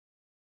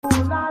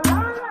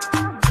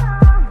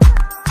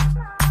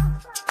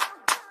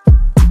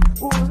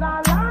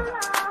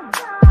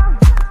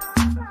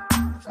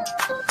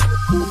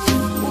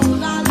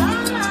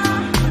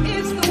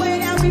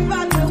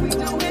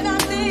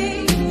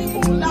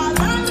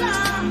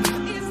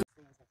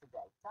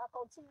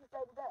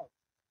Tuesday today?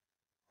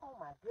 Oh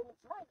my goodness,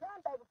 my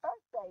grandbaby's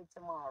birthday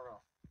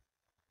tomorrow.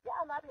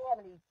 Y'all know I be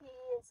having these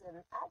kids,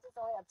 and I just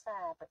don't have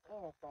time for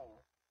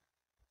anything.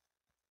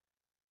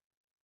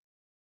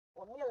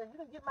 Well, Miller, you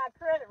can get my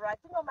credit right.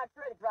 You know my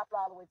credit dropped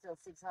all the way to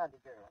 600,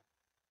 girl.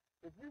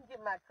 If you can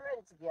get my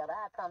credit together,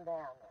 I'll come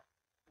down there.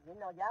 You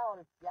know, y'all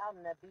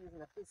in that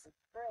business of fixing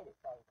credit,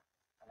 baby.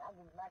 And I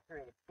get my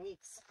credit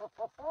fixed.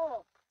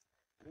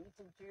 These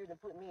two children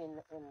put me in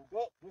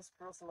debt this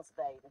Christmas,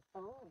 baby.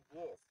 Ooh,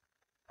 yes.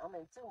 I'm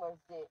in too much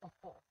debt.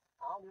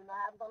 I don't even know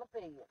how I'm going to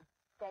pay it.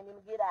 Can't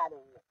even get out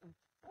of it.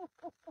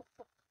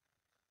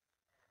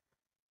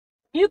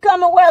 You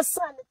coming well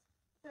Sunday,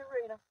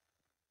 Sharita?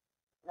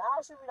 No,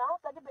 Sharita, I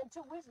don't think it's been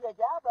 2 weeks yet.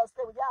 Y'all better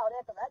stay with y'all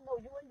there, because I know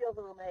you and your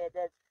husband had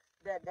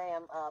that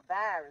damn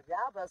virus.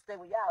 Y'all better stay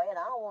with y'all, and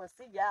I don't want to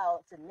see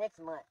y'all till next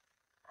month.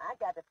 I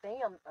got to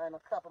film in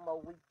a couple more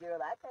weeks,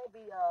 girl. I can't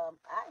be out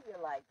here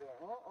like that.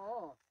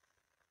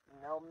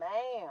 No,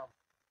 ma'am.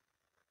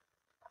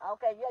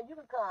 Okay, yeah, you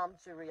can come,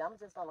 Cherie. I'm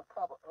just gonna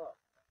cover up.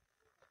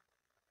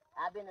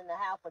 I've been in the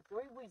house for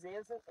 3 weeks.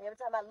 Every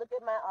time I look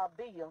at my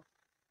bill,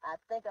 I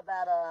think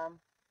about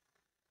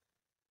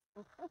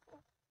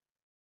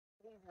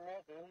he's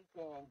naked. He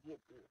can't get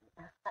it.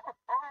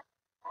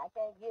 I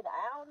can't get it.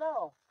 I don't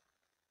know,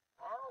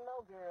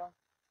 girl.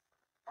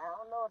 I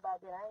don't know about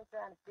that. I ain't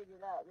trying to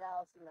figure it out.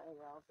 Y'all see my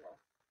hair, okay?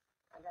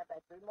 I got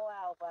about 3 more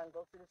hours before I can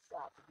go to the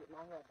shop to get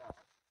my hair done.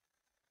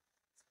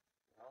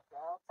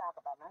 Okay, I'll talk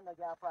about it. I know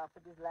y'all probably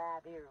put this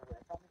live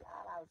everywhere. Some of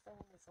y'all, I was seeing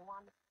this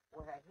Wanda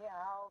with her hair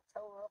all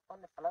tore up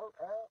on the float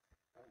up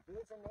and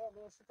this and that.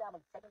 Then she got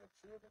me taking the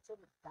children to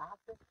the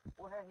doctor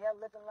with her hair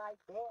looking like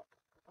that.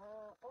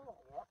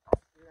 Yep, I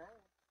sure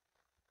am.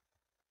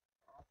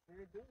 I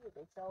sure did.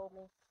 They told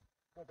me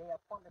that their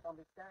appointment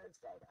gonna be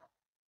Thursday though.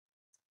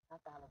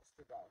 I thought it was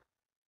today.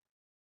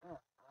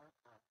 I'm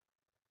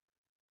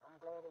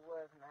glad it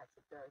was not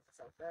to Thursday.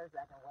 So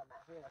Thursday I can wear my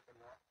hair up in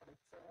there. But they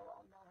say,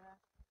 oh, I know her.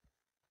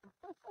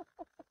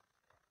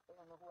 They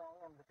don't know who I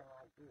am looking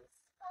like this.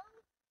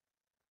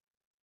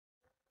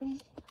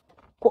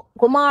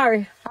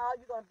 Kumari. How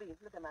you gonna be?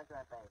 Look at my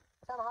grandbaby.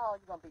 Tell them how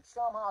you gonna be.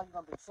 Show them how you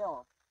gonna be.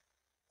 Show them.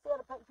 Tell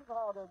the people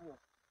how old are you?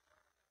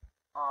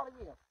 How old are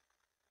you?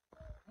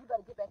 You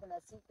better get back in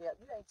that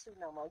seatbelt. You ain't 2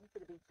 no more. You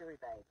could be 3,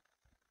 baby.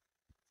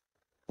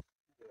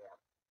 Yeah.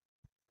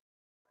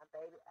 My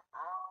baby,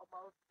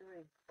 almost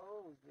 3.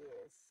 Oh,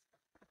 yes.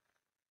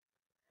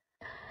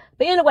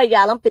 But anyway,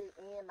 y'all, I'm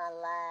in my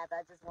live.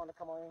 I just want to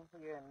come on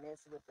here and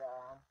mess with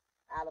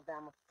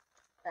Alabama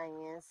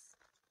fans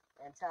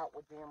and talk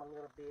with them a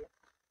little bit.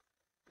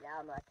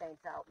 Y'all know I can't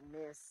talk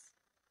mess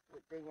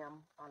with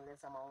them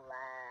unless I'm on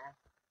live.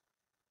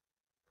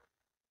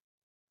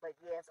 But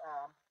yes,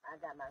 I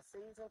got my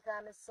season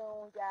coming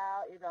soon,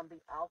 y'all. It's gonna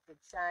be off the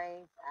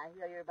chain. I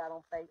hear everybody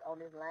on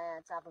this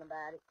line talking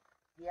about it.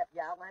 Yep,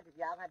 y'all have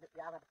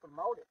to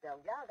promote it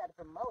though. Y'all got to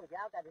promote it.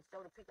 Y'all got to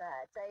show the people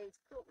how it tastes,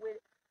 cook with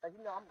it. Cause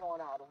you know I'm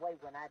going all the way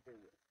when I do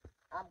it.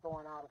 I'm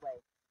going all the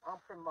way. I'm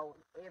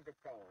promoting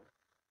everything.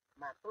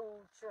 My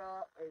food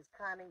truck is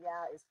coming,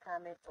 y'all. It's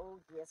coming.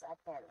 Oh yes, I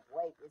can't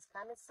wait. It's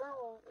coming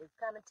soon. It's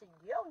coming to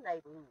your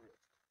neighborhood.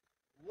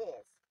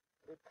 Yes,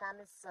 it's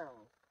coming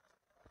soon.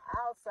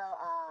 Also,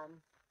 I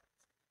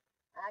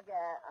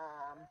got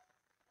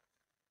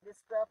this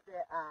stuff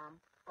that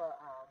for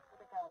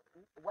what they call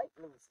weight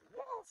losing.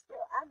 Yes,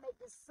 girl, I make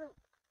this soup,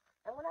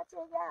 and when I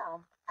tell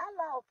y'all, I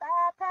lost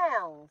 5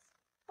 pounds.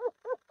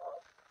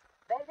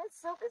 Baby, this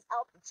soup is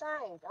off the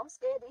chain. I'm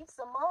scared to eat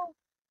some more.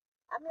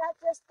 I mean, I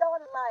just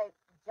started like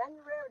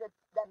January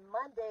that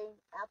Monday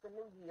after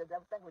New Year's.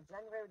 I think it was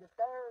January the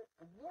 3rd.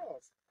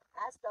 Yes,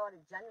 I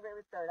started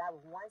January 3rd. I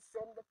was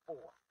 174.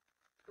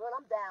 Girl,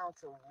 I'm down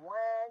to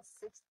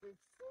 166,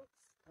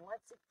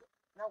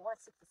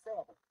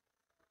 167.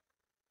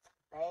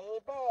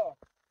 Baby,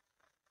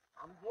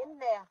 I'm getting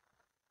there.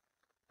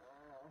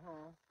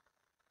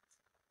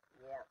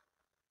 Yeah.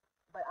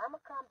 But I'm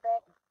going to come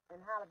back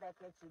and holler back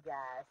at you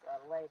guys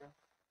later.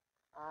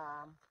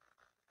 I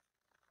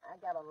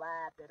got a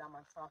live that I'm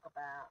going to talk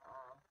about.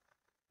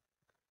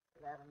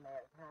 Having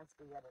that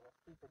hospital and the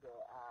people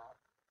that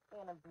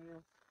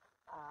interview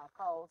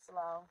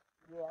Coleslaw.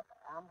 Yep,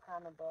 I'm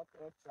coming back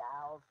at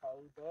y'all,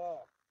 baby.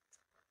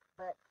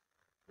 But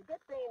the good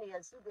thing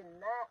is, she did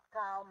not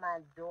call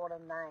my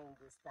daughter's name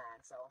this time,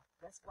 so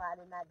that's why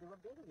I did not do a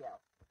video.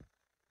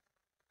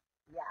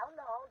 Yeah, I don't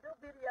know. I don't do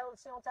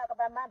videos. She don't talk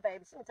about my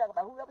baby. She can talk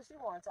about whoever she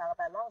want to talk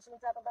about. As long as she can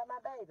talk about my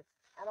baby.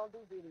 I don't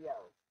do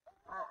videos.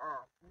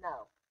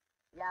 No.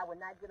 Y'all would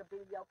not get a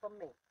video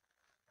from me.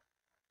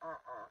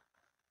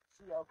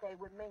 She okay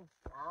with me.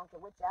 I don't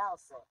care what y'all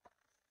say.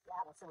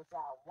 Y'all don't say what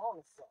y'all want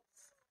to say.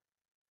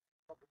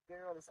 But the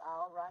girl is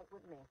all right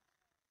with me.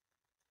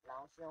 As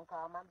long as she don't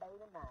call my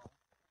baby name.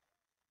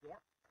 Yep.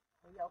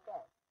 We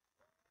okay.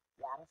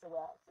 Y'all don't say,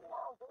 well, she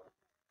don't do it.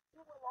 She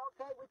was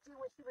okay with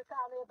you when she was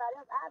calling everybody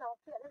else. I don't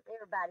care. It's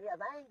everybody else.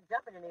 I ain't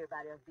jumping in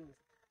everybody else's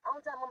business. Only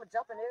time I'm going to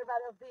jump in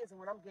everybody else's business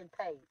when I'm getting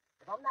paid.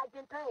 If I'm not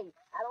getting paid,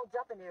 I don't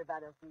jump in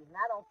everybody else's business.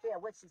 And I don't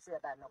care what she said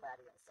about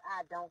nobody else.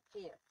 I don't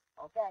care.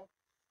 Okay?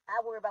 I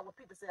worry about what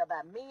people say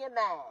about me and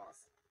mine.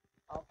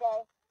 Okay?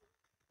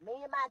 Me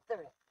and my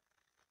three.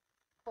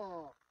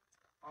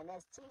 And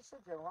that's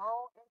Tisha,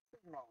 Jerome, and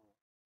T-Man.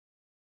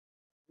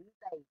 These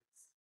babies.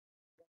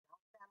 The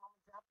only time I'm going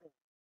to jump in.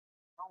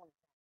 Only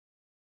time.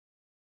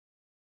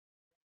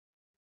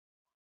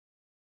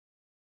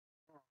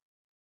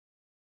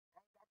 I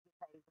ain't got to get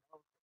paid for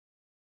those.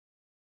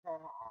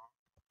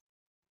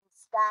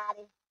 Miss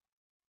Scotty.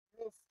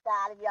 Miss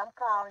Scotty, yeah, I'm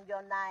calling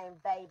your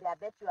name, baby. I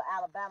bet you're an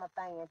Alabama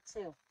fan,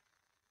 too.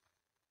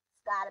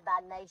 Scotty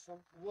by Nation.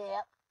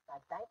 Yep.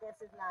 I think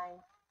that's his name.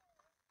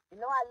 You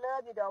know I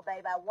love you, though,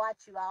 baby. I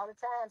watch you all the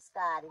time,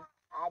 Scotty.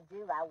 I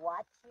do. I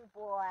watch you,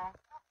 boy.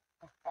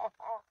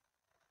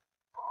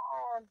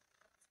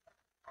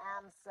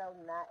 I'm so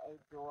not a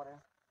daughter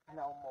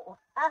no more.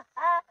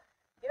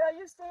 Girl,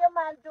 you still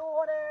my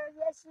daughter.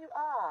 Yes, you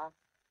are.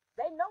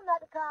 They know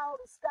not to call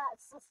the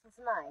Scott sister's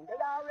name. They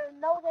already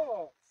know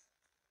this.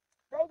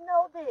 They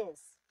know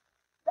this.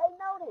 They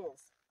know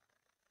this.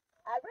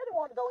 I really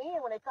want to go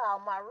in when they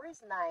call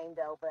Maurice's name,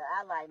 though, but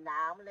I like,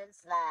 nah, I'm going to let it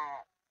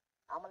slide.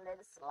 I'm going to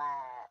let it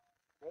slide.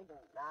 They do,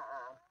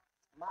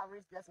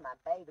 Maurice, that's my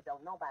baby.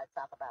 Don't nobody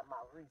talk about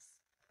Maurice.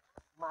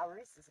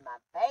 Maurice is my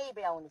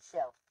baby on the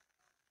show.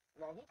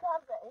 Now, he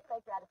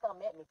may try to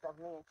come at me because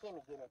me and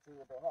Kimmy get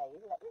into it, but hey,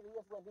 it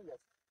is what it is.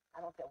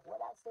 I don't care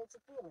what I said to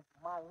Kimmy.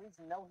 Maurice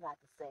knows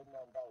not to say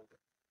nothing, baby.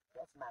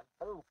 That's my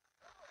boo.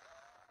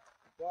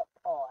 That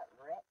part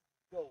right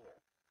there.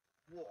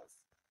 Yes.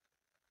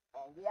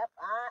 And yep,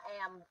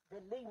 I am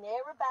deleting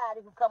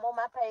everybody who come on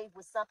my page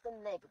with something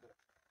negative.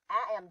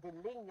 I am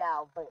deleting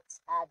y'all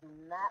butts. I do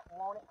not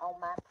want it on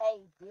my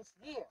page this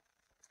year.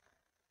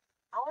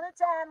 Only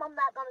time I'm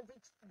not going to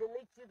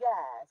delete you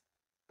guys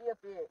if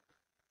it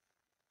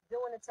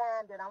during the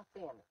time that I'm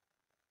filming.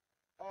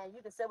 And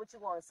you can say what you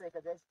want to say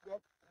because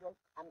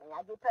I mean,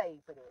 I get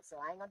paid for that, so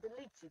I ain't going to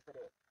delete you for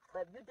that.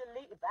 But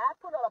if I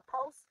put up a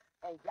post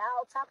and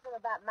y'all talking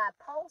about my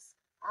post,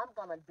 I'm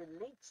going to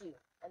delete you,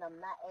 and I'm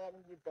not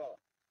adding you back.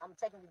 I'm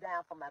taking you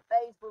down from my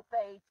Facebook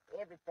page,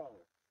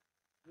 everything.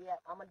 Yeah,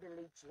 I'm going to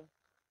delete you.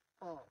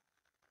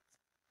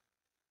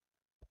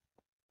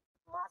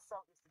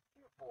 Marcel is a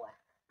cute boy.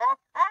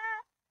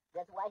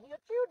 That's why he a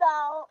cute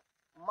dog.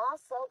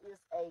 Marcel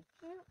is a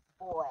cute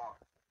boy.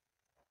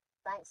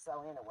 Think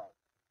so, anyway.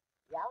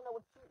 Y'all know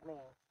what cute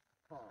means.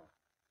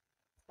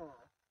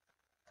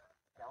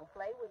 Don't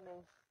play with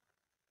me.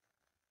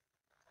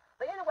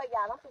 But anyway,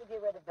 y'all, I'm going to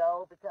get ready to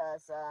go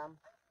because,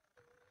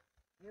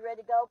 you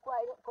ready to go,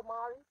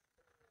 Kumari?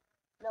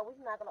 No, we're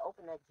not going to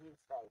open that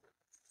juice, baby.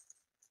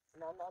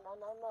 No, not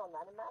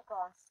in my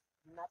car.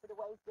 Not to the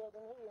waste dead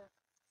in here.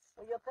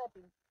 Or your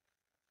puppy.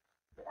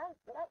 Did I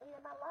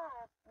end my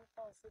life? I'm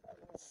trying to see that.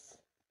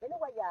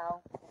 Anyway,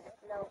 y'all,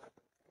 you know,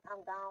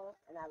 I'm gone,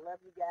 and I love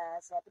you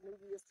guys. Happy New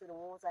Year's to the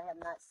ones I have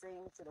not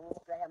seen, to the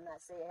ones I have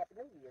not said Happy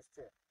New Year's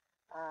to.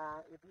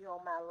 If you're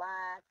on my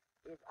live,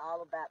 it's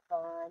all about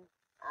fun.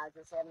 I was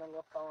just having a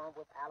little fun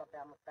with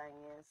Alabama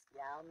fans.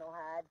 Y'all know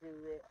how I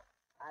do it.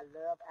 I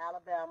love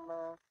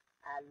Alabama.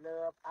 I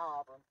love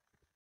Auburn.